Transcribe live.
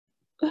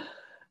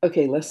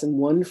Okay, lesson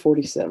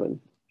 147.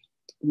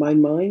 My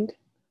mind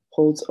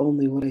holds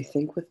only what I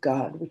think with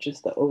God, which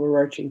is the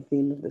overarching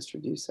theme of this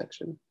review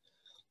section.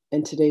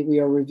 And today we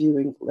are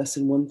reviewing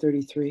lesson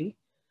 133.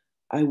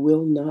 I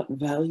will not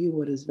value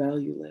what is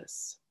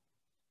valueless.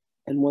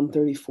 And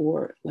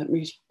 134, let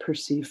me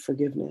perceive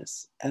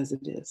forgiveness as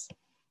it is.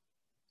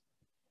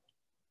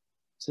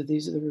 So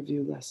these are the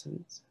review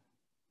lessons.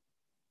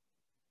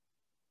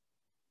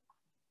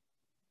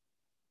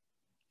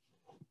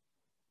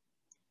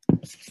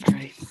 All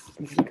right,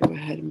 I'm going to go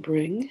ahead and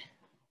bring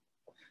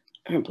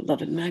our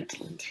beloved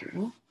Magdalene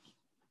through.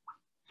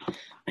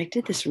 I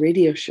did this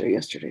radio show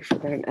yesterday for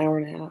about an hour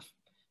and a half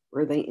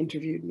where they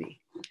interviewed me.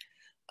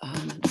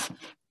 It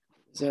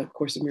was a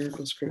Course in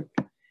Miracles group.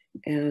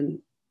 And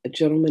a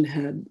gentleman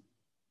had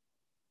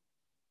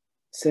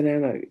sent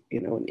out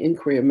an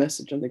inquiry, a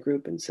message on the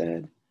group and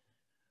said,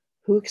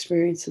 who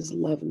experiences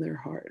love in their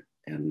heart?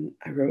 And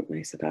I wrote and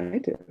I said, I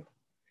do.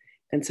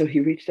 And so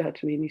he reached out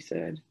to me and he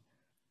said,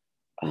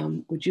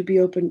 would you be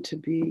open to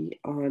be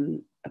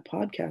on a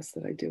podcast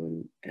that I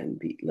do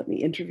and let me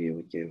interview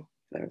with you?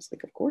 And I was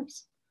like, of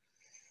course.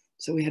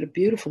 So we had a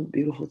beautiful,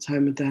 beautiful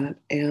time with that.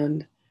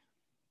 And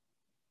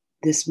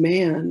this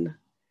man,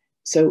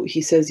 so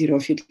he says,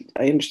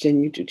 I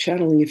understand you do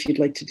channeling, if you'd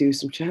like to do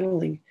some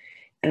channeling.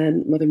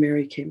 And Mother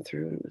Mary came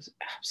through and it was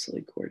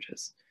absolutely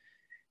gorgeous.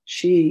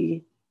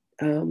 She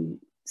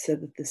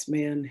said that this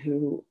man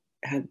who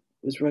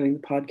was running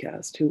the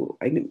podcast, who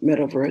I met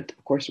over at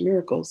A Course in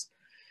Miracles,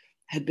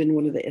 had been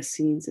one of the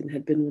ACIMs and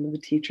had been one of the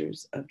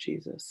teachers of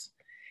Jesus.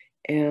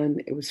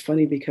 And it was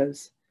funny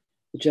because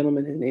the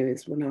gentleman, his name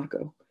is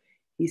Monaco,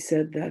 he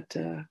said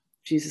that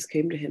Jesus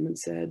came to him and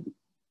said,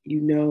 you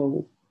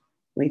know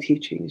my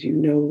teachings, you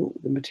know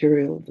the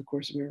material of the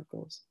Course in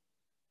Miracles.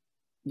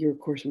 You're a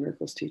Course in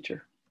Miracles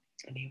teacher.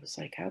 And he was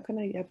like, how can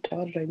I have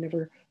taught it? I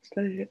never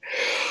studied it.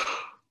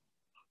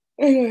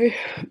 Anyway,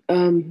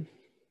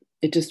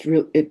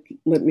 it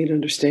led me to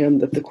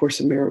understand that the Course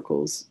in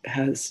Miracles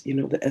has, the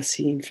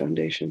ACIM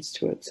foundations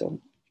to it. So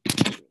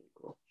really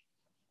cool.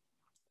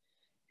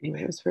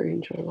 Anyway, it was very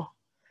enjoyable.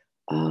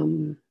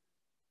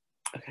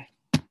 Okay.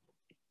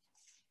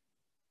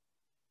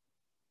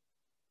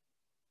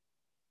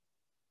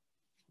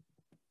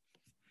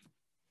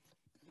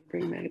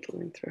 Bring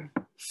Magdalene through.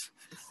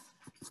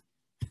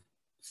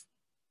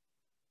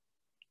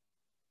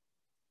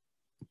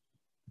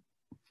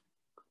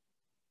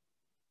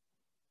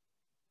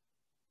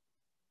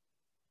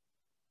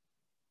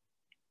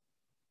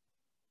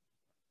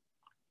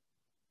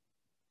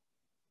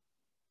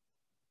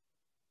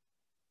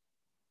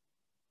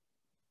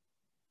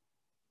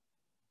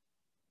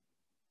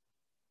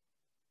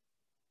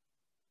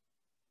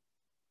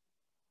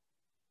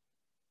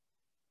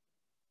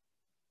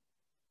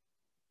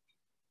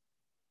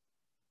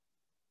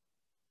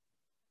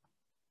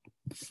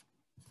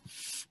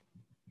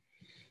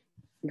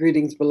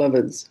 Greetings,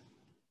 beloveds.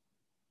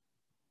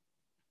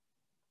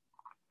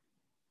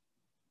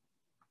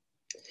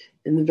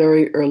 In the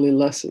very early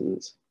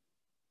lessons,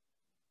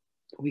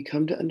 we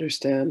come to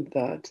understand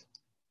that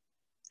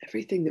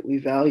everything that we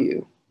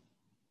value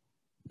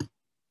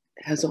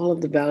has all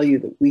of the value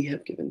that we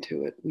have given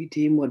to it. We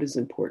deem what is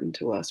important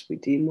to us. We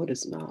deem what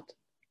is not.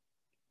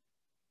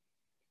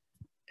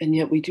 And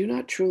yet we do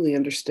not truly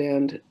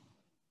understand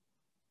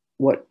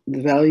what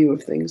the value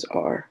of things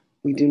are.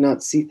 We do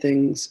not see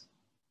things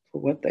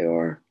for what they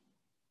are.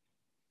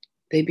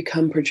 They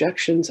become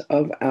projections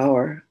of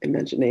our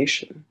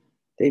imagination.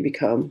 They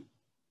become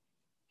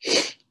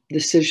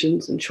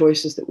decisions and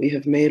choices that we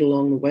have made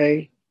along the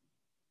way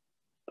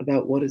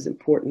about what is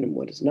important and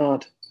what is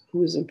not,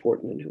 who is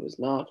important and who is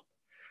not.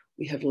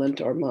 We have lent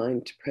our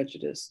mind to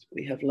prejudice.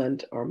 We have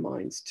lent our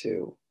minds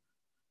to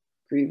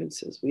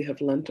grievances. We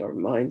have lent our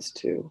minds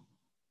to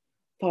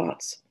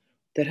thoughts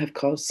that have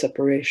caused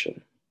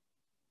separation.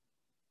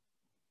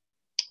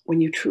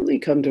 When you truly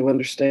come to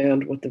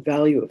understand what the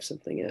value of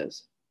something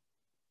is,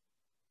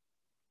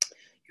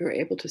 you're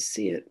able to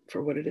see it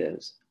for what it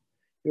is.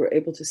 You're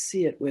able to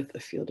see it with a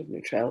field of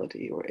neutrality.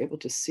 You're able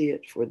to see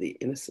it for the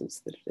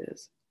innocence that it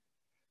is.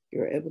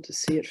 You're able to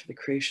see it for the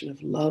creation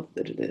of love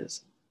that it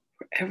is.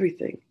 For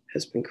everything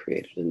has been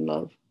created in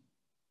love.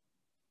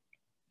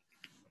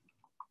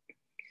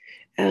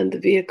 And the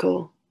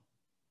vehicle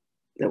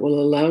that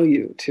will allow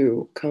you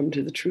to come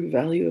to the true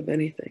value of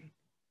anything,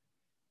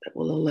 that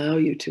will allow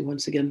you to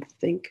once again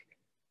think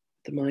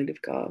the mind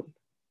of God,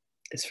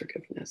 is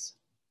forgiveness.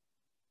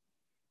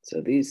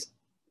 So these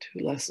two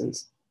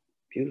lessons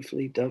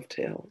beautifully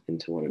dovetail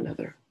into one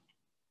another.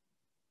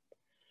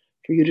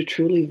 For you to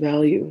truly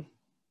value,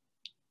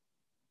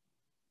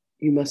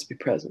 you must be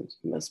present.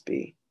 You must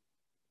be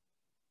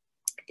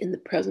in the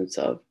presence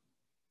of.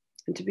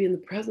 And to be in the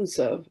presence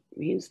of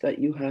means that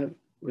you have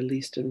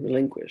released and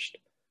relinquished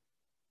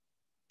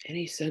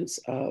any sense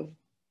of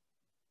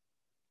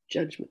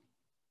judgment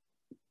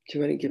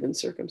to any given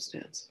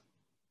circumstance.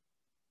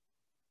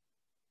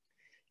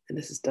 And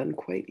this is done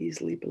quite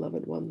easily,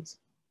 beloved ones.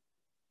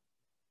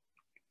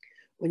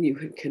 When you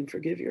can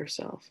forgive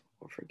yourself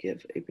or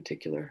forgive a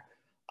particular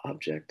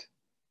object,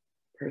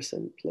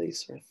 person,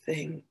 place, or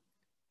thing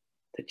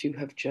that you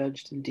have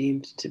judged and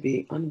deemed to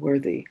be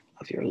unworthy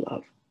of your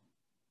love,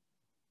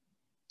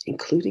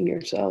 including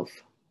yourself,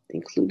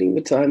 including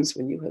the times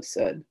when you have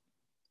said,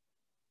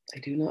 I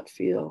do not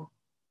feel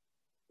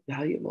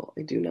valuable.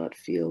 I do not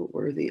feel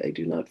worthy. I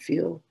do not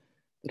feel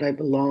that I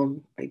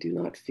belong. I do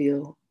not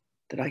feel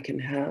that I can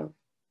have.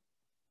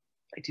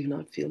 I do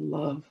not feel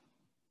love.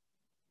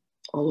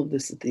 All of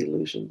this is the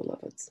illusion,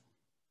 beloveds.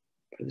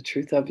 For the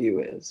truth of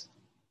you is,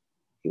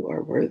 you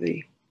are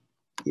worthy.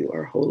 You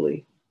are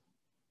holy.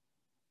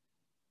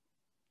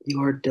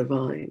 You are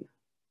divine.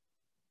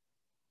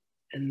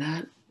 And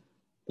that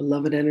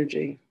beloved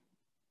energy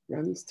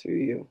runs through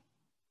you,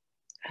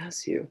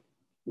 as you,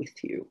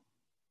 with you.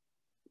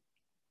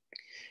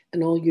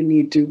 And all you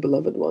need to,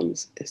 beloved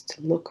ones, is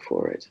to look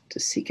for it, to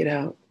seek it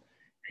out,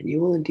 and you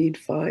will indeed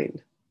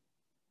find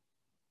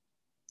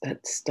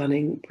that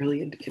stunning,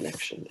 brilliant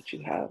connection that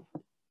you have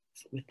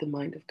with the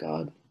mind of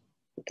God,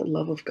 with the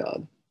love of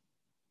God.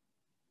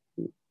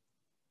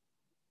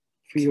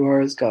 For you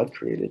are as God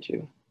created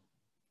you.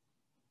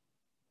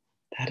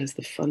 That is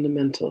the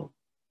fundamental,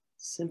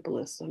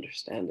 simplest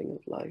understanding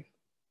of life.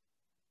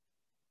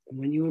 And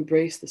when you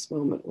embrace this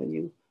moment, when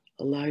you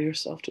allow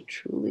yourself to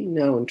truly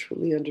know and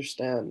truly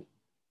understand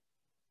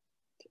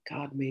that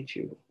God made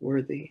you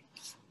worthy,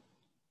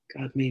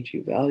 God made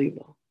you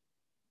valuable,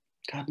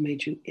 God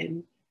made you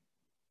in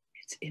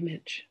its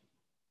image,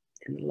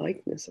 in the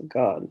likeness of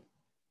God,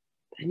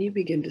 then you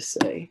begin to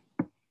say,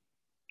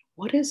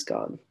 what is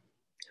God?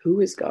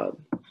 Who is God?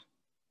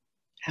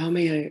 How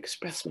may I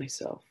express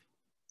myself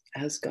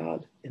as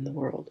God in the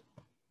world?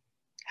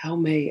 How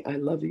may I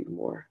love you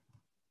more?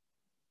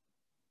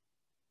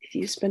 If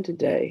you spent a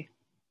day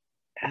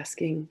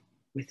asking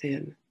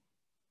within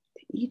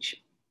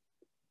each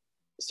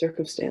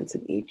circumstance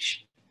and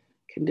each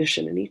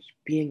condition and each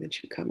being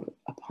that you come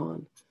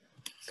upon,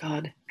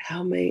 God,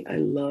 how may I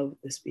love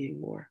this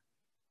being more?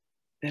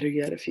 Better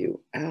yet, if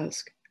you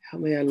ask, how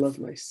may I love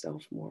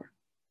myself more?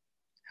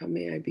 How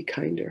may I be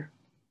kinder?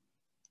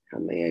 How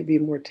may I be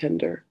more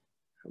tender?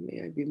 How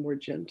may I be more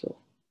gentle?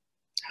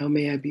 How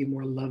may I be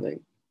more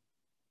loving?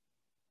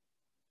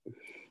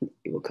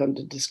 You will come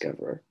to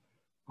discover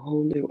a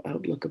whole new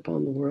outlook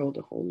upon the world,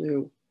 a whole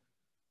new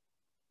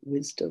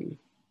wisdom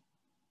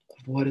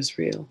of what is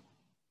real.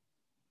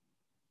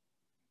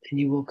 And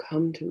you will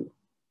come to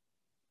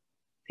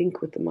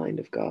think with the mind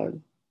of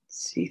God,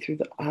 see through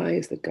the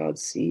eyes that God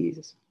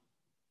sees,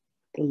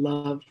 the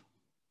love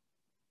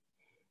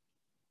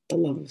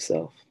of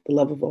self, the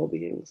love of all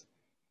beings.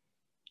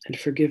 And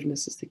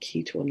forgiveness is the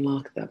key to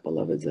unlock that,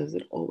 beloveds, as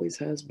it always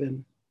has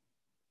been.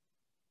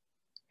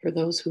 For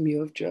those whom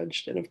you have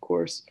judged, and of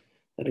course,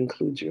 that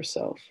includes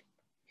yourself,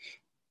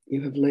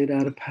 you have laid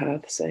out a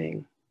path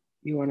saying,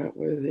 you are not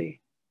worthy.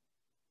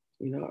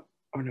 You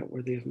are not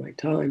worthy of my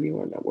time. You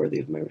are not worthy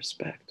of my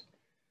respect.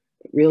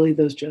 But really,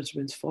 those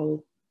judgments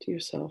fall to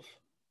yourself.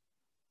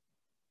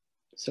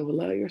 So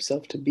allow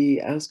yourself to be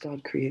as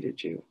God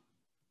created you,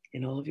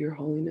 in all of your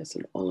holiness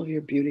and all of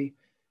your beauty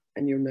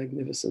and your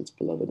magnificence,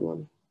 beloved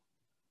one.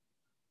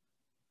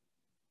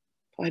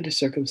 Find a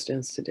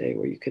circumstance today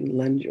where you can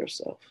lend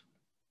yourself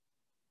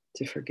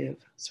to forgive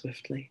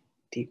swiftly,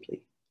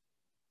 deeply,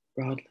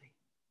 broadly,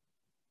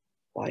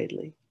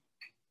 widely.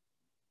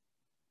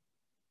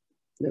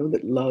 Know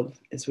that love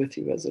is with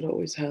you as it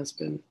always has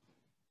been.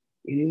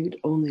 You need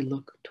only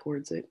look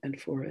towards it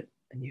and for it,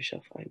 and you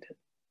shall find it.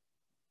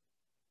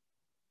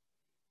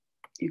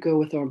 You go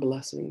with our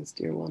blessings,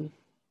 dear one,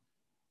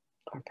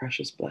 our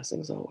precious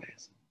blessings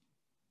always.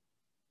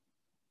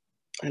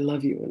 I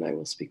love you, and I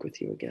will speak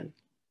with you again.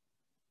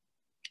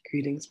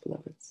 Greetings,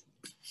 beloveds.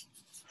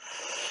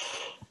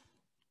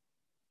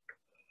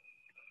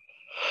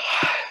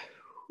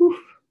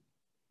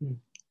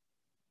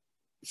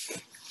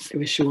 I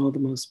wish you all the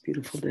most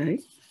beautiful day.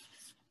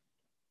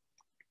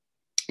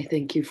 I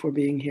thank you for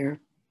being here.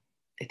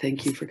 I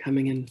thank you for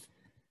coming and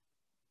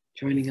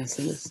joining us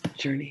in this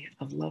journey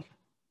of love.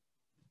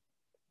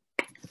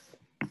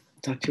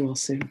 Talk to you all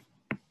soon.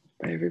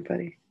 Bye,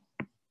 everybody.